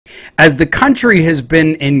As the country has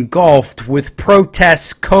been engulfed with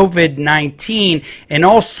protests, COVID-19, and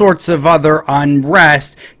all sorts of other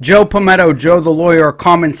unrest, Joe Palmetto, Joe the Lawyer,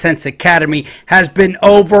 Common Sense Academy, has been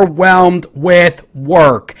overwhelmed with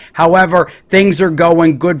work. However, things are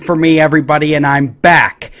going good for me, everybody, and I'm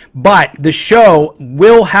back. But the show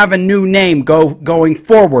will have a new name going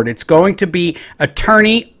forward. It's going to be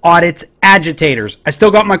Attorney Audits Agitators. I still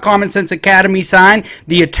got my Common Sense Academy sign.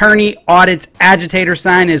 The Attorney Audits Agitator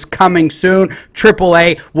sign is coming soon.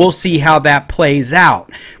 AAA, we'll see how that plays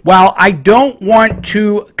out. While I don't want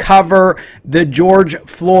to cover the George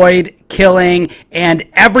Floyd killing and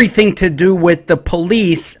everything to do with the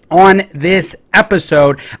police on this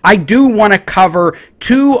episode, I do want to cover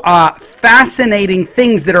two fascinating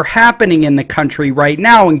things that are happening in the country right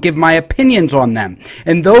now and give my opinions on them.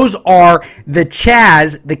 And those are the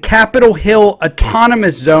CHAZ, the Capitol Hill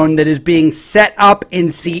Autonomous Zone that is being set up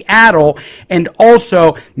in Seattle, and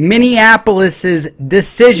also Minneapolis's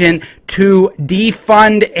decision to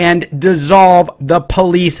defund and dissolve the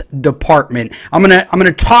police department. I'm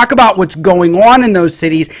gonna talk about what's going on in those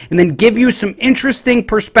cities and then give you some interesting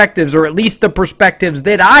perspectives, or at least the perspectives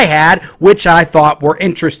that I had, which I thought were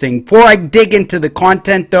interesting. Before I dig into the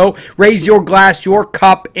content though, raise your glass, your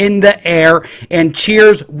cup in the air, and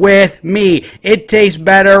cheers with me. It tastes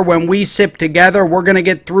better when we sip together. We're gonna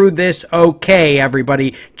get through this okay,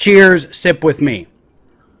 everybody. Cheers, sip with me.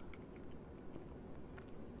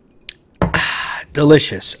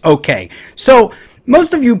 Delicious. Okay, so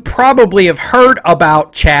most of you probably have heard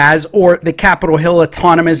about CHAZ, or the Capitol Hill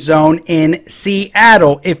Autonomous Zone in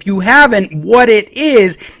Seattle. If you haven't, what it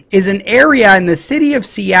is an area in the city of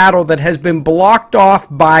Seattle that has been blocked off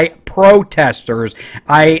by protesters.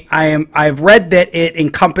 I've read that it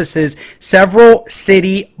encompasses several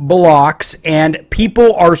city blocks, and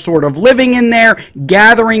people are sort of living in there,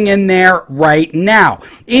 gathering in there right now.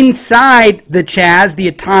 Inside the CHAZ, the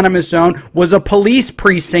Autonomous Zone, was a police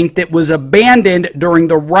precinct that was abandoned during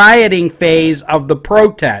the rioting phase of the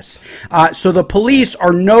protests. So the police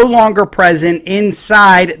are no longer present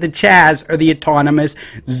inside the CHAZ, or the Autonomous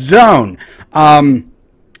Zone.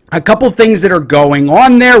 A couple things that are going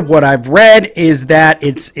on there. What I've read is that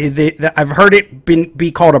I've heard it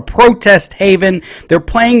be called a protest haven. They're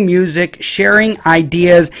playing music, sharing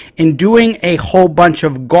ideas, and doing a whole bunch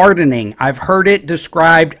of gardening. I've heard it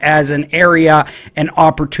described as an area, an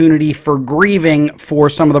opportunity for grieving for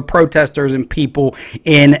some of the protesters and people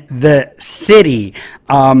in the city.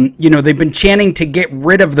 You know, they've been chanting to get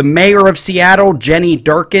rid of the mayor of Seattle, Jenny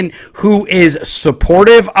Durkin, who is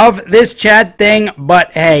supportive of this CHAZ thing,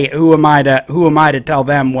 but hey, who am I to tell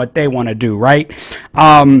them what they want to do, right?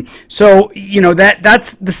 So, you know,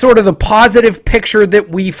 that's the sort of the positive picture that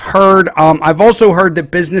we've heard. I've also heard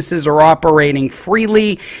that businesses are operating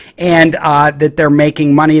freely and that they're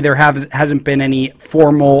making money. There hasn't been any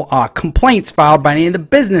formal complaints filed by any of the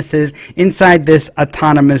businesses inside this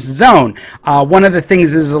autonomous zone. One of the things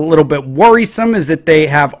that is a little bit worrisome is that they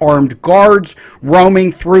have armed guards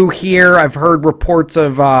roaming through here. I've heard reports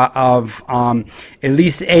of at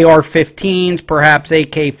least AR-15s, perhaps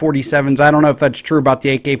AK-47s. I don't know if that's true about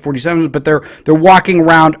the AK-47s, but they're walking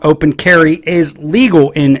around. Open carry is legal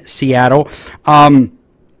in Seattle.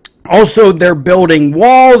 Also, they're building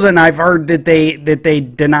walls, and I've heard that they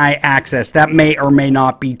deny access. That may or may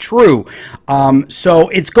not be true. So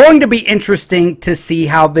it's going to be interesting to see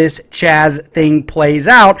how this CHAZ thing plays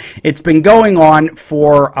out. It's been going on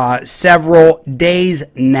for several days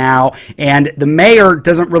now, and the mayor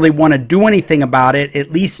doesn't really want to do anything about it,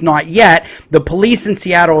 at least not yet. The police in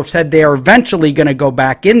Seattle have said they are eventually going to go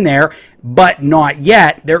back in there, but not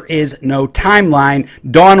yet. There is no timeline.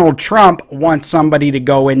 Donald Trump wants somebody to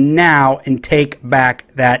go in now and take back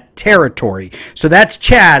that territory. So that's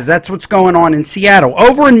CHAZ. That's what's going on in Seattle.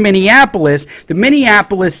 Over in Minneapolis, the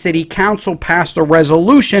Minneapolis City Council passed a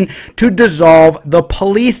resolution to dissolve the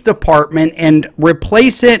police department and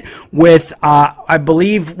replace it with, I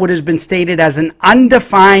believe, what has been stated as an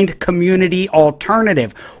undefined community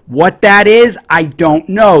alternative. What that is, I don't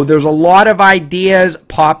know. There's a lot of ideas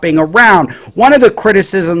popping around. One of the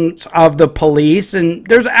criticisms of the police, and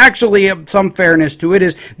there's actually some fairness to it,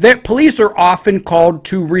 is that police are often called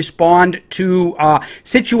to respond to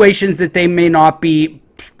situations that they may not be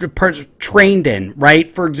trained in, right?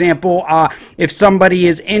 For example, if somebody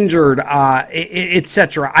is injured,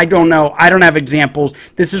 etc. I don't know. I don't have examples.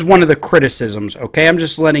 This is one of the criticisms, okay? I'm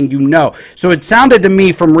just letting you know. So it sounded to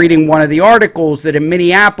me from reading one of the articles that in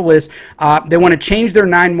Minneapolis, they want to change their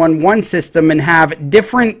 911 system and have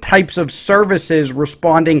different types of services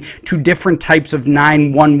responding to different types of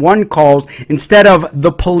 911 calls instead of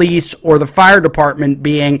the police or the fire department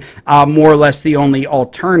being more or less the only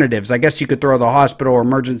alternatives. I guess you could throw the hospital or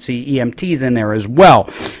emergency EMTs in there as well.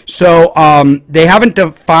 So they haven't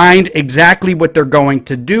defined exactly what they're going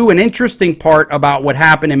to do. An interesting part about what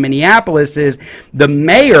happened in Minneapolis is the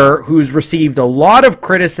mayor, who's received a lot of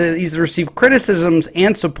criticism, he's received criticisms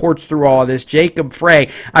and supports through all of this, Jacob Frey.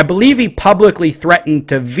 I believe he publicly threatened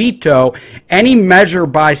to veto any measure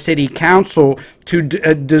by city council to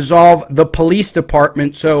dissolve the police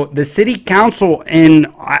department. So the city council, in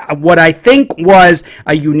what I think was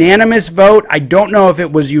a unanimous vote, I don't know if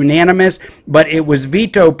it was unanimous, but it was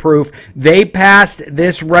veto proof. They passed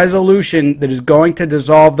this resolution that is going to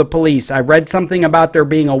dissolve the police. I read something about there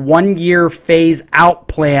being a 1-year phase out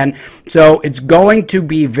plan. So it's going to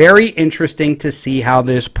be very interesting to see how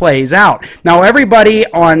this plays out. Now, everybody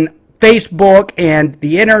on Facebook and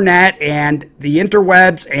the internet and the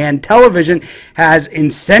interwebs and television has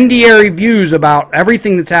incendiary views about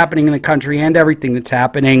everything that's happening in the country and everything that's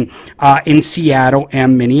happening in Seattle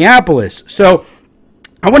and Minneapolis. So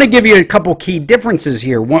I want to give you a couple key differences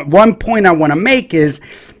here. One point I want to make is,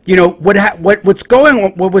 you know, what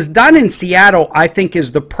was done in Seattle, I think,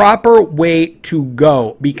 is the proper way to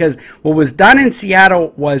go, because what was done in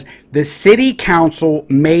Seattle was the city council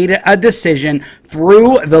made a decision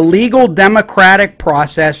through the legal democratic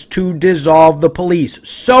process to dissolve the police.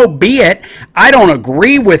 So be it. I don't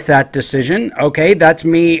agree with that decision. Okay, that's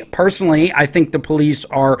me personally. I think the police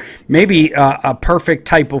are maybe a perfect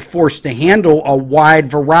type of force to handle a wide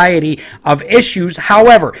variety of issues.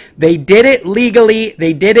 However, they did it legally.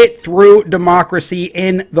 They did it through democracy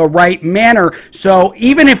in the right manner. So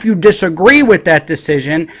even if you disagree with that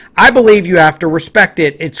decision, I believe you have to respect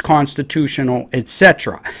it. It's constitutional,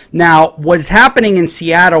 etc. Now, what's happening in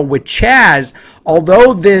Seattle with CHAZ,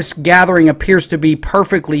 although this gathering appears to be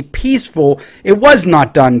perfectly peaceful, it was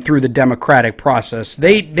not done through the democratic process.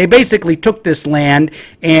 They basically took this land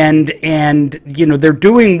and you know, they're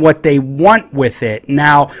doing what they want with it.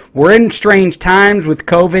 Now, we're in strange times with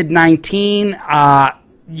COVID-19.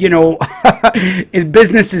 You know,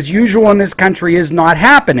 business as usual in this country is not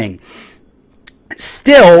happening.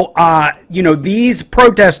 Still, you know, these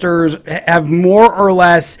protesters have more or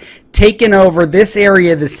less taken over this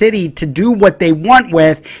area of the city to do what they want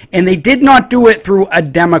with, and they did not do it through a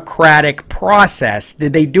democratic process.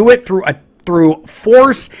 Did they do it through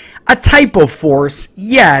force? A type of force,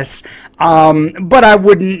 yes, but I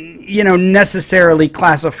wouldn't, you know, necessarily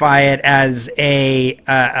classify it as a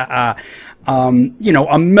you know,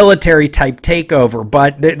 a military type takeover.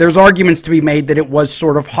 But there's arguments to be made that it was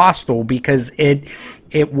sort of hostile because it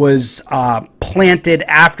was planted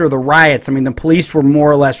after the riots. I mean, the police were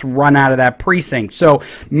more or less run out of that precinct. So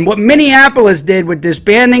what Minneapolis did with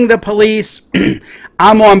disbanding the police,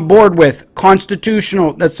 I'm on board with.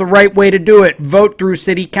 Constitutional. That's the right way to do it. Vote through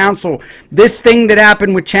city council. This thing that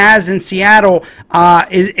happened with CHAZ in Seattle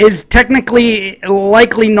is technically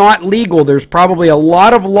likely not legal. There's probably a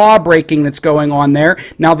lot of law breaking that's going on there.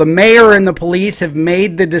 Now, the mayor and the police have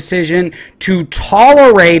made the decision to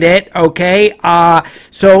tolerate it, okay?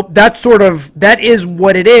 So that's that is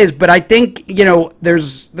what it is. But I think, you know,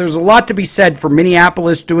 there's a lot to be said for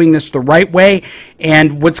Minneapolis doing this the right way,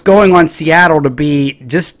 and what's going on in Seattle to be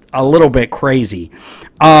just a little bit crazy.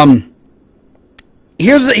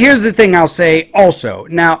 Here's the thing I'll say also.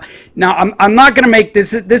 Now I'm not going to make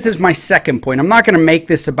this is my second point. I'm not going to make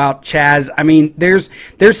this about CHAZ. I mean, there's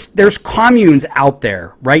communes out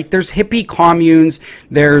there, right? There's hippie communes.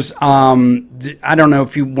 There's I don't know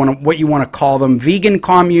if you want what you want to call them, vegan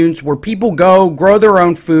communes, where people go grow their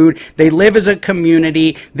own food. They live as a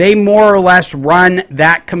community. They more or less run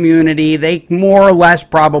that community. They more or less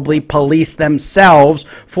probably police themselves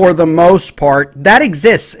for the most part. That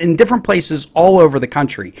exists in different places all over the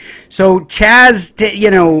country. So CHAZ,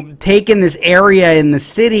 you know, taking this area in the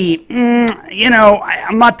city, you know,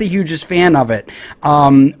 I'm not the hugest fan of it.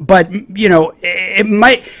 But, you know, it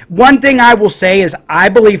might. One thing I will say is I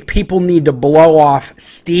believe people need to blow off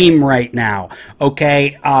steam right now.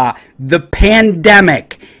 Okay, the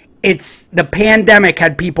pandemic. The pandemic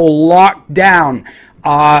had people locked down.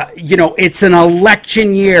 You know, it's an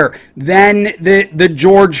election year. Then the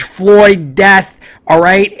George Floyd death. All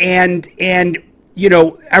right, and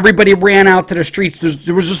everybody ran out to the streets.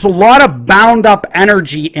 There was just a lot of bound up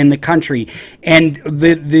energy in the country, and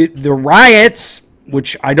the riots,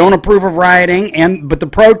 which I don't approve of rioting, but the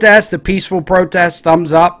protests, the peaceful protests,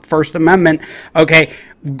 thumbs up, First Amendment, okay,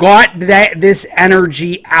 got this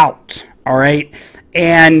energy out, all right?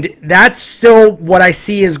 And that's still what I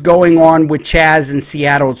see is going on with CHAZ in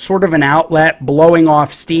Seattle. It's sort of an outlet blowing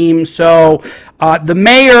off steam. So the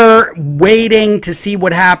mayor waiting to see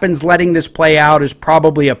what happens, letting this play out, is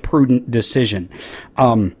probably a prudent decision.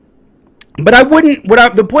 But I wouldn't,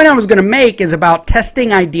 the point I was going to make is about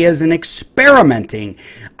testing ideas and experimenting.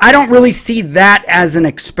 I don't really see that as an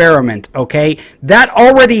experiment, okay? That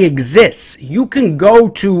already exists. You can go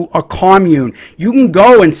to a commune. You can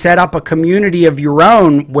go and set up a community of your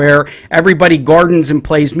own where everybody gardens and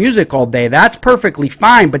plays music all day. That's perfectly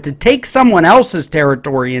fine. But to take someone else's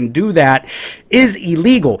territory and do that is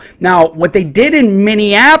illegal. Now, what they did in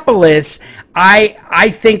Minneapolis, I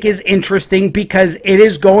think is interesting because it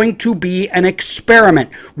is going to be an experiment.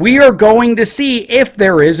 We are going to see if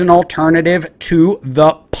there is an alternative to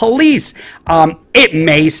the police. It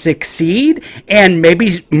may succeed, and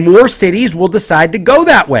maybe more cities will decide to go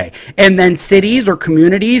that way. And then cities or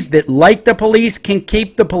communities that like the police can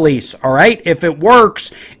keep the police, all right? If it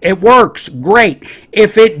works, great.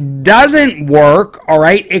 If it doesn't work, all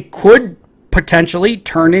right, it could potentially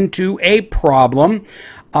turn into a problem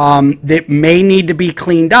that may need to be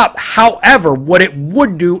cleaned up. However, what it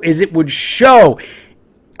would do is it would show,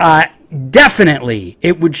 definitely,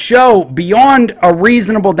 it would show beyond a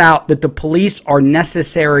reasonable doubt that the police are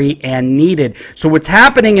necessary and needed. So what's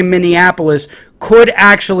happening in Minneapolis could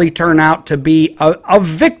actually turn out to be a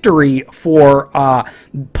victory for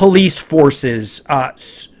police forces,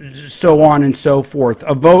 so on and so forth,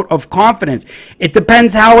 a vote of confidence. It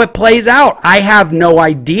depends how it plays out. I have no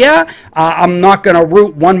idea. I'm not going to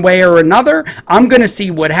root one way or another. I'm going to see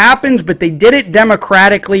what happens, but they did it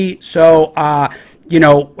democratically, so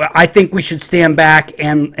I think we should stand back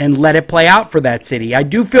and let it play out for that city. I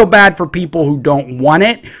do feel bad for people who don't want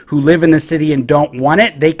it, who live in the city and don't want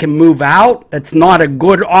it. They can move out. That's not a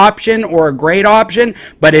good option or a great option,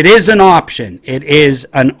 but it is an option. It is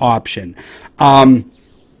an option.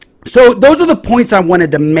 So those are the points I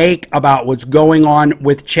wanted to make about what's going on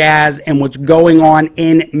with CHAZ and what's going on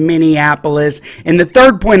in Minneapolis. And the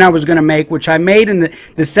third point I was going to make, which I made in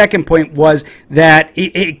the second point, was that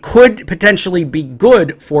it could potentially be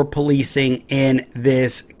good for policing in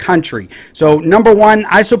this country. So number one,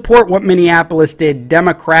 I support what Minneapolis did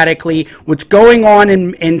democratically. What's going on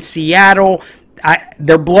in Seattle,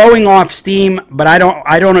 they're blowing off steam, but I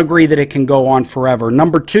don't agree that it can go on forever.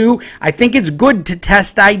 Number two, I think it's good to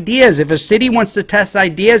test ideas. If a city wants to test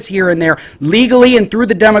ideas here and there legally and through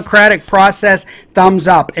the democratic process, thumbs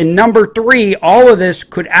up. And number three, all of this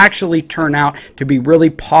could actually turn out to be really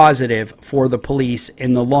positive for the police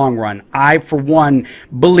in the long run. I, for one,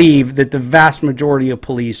 believe that the vast majority of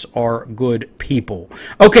police are good people.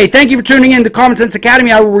 Okay, thank you for tuning in to Common Sense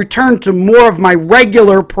Academy. I will return to more of my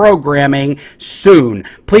regular programming soon.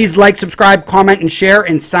 Please like, subscribe, comment, and share,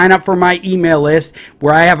 and sign up for my email list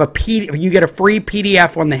where I have you get a free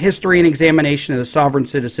PDF on the history and examination of the sovereign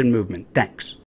citizen movement. Thanks.